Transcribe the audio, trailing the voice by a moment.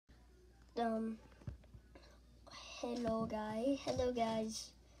Um, hello guys. I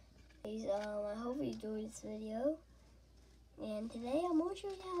hope you enjoyed this video. And today I'm going to show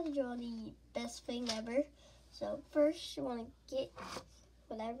you how to draw the best thing ever. So first, you want to get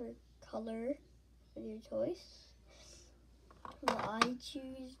whatever color of your choice. I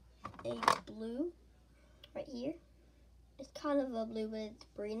choose a blue right here. It's kind of a blue, but it's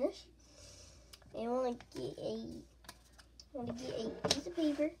greenish. And you want to get a piece of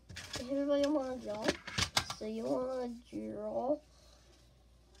paper. Here's what you want to draw. So you want to draw.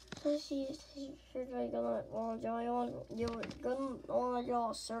 Here's what you're gonna want to draw. You're gonna want to draw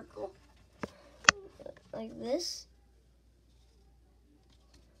a circle like this.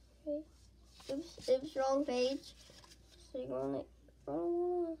 Okay. Oops, wrong page. So you're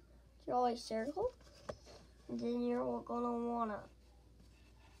gonna draw a circle, and then you're gonna wanna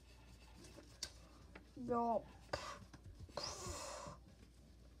draw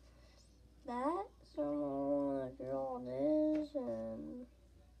that. So I'm gonna draw this and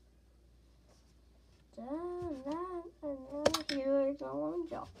that, and then here you're gonna wanna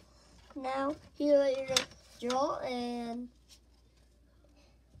draw. Now here you're gonna draw, and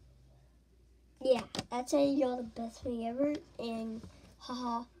yeah, that's how you draw the best thing ever. And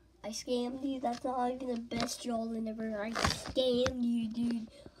haha, I scammed you. That's not even the best drawing ever. I scammed you, dude.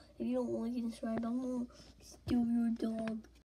 If you don't like it, subscribe. I'm gonna steal your dog.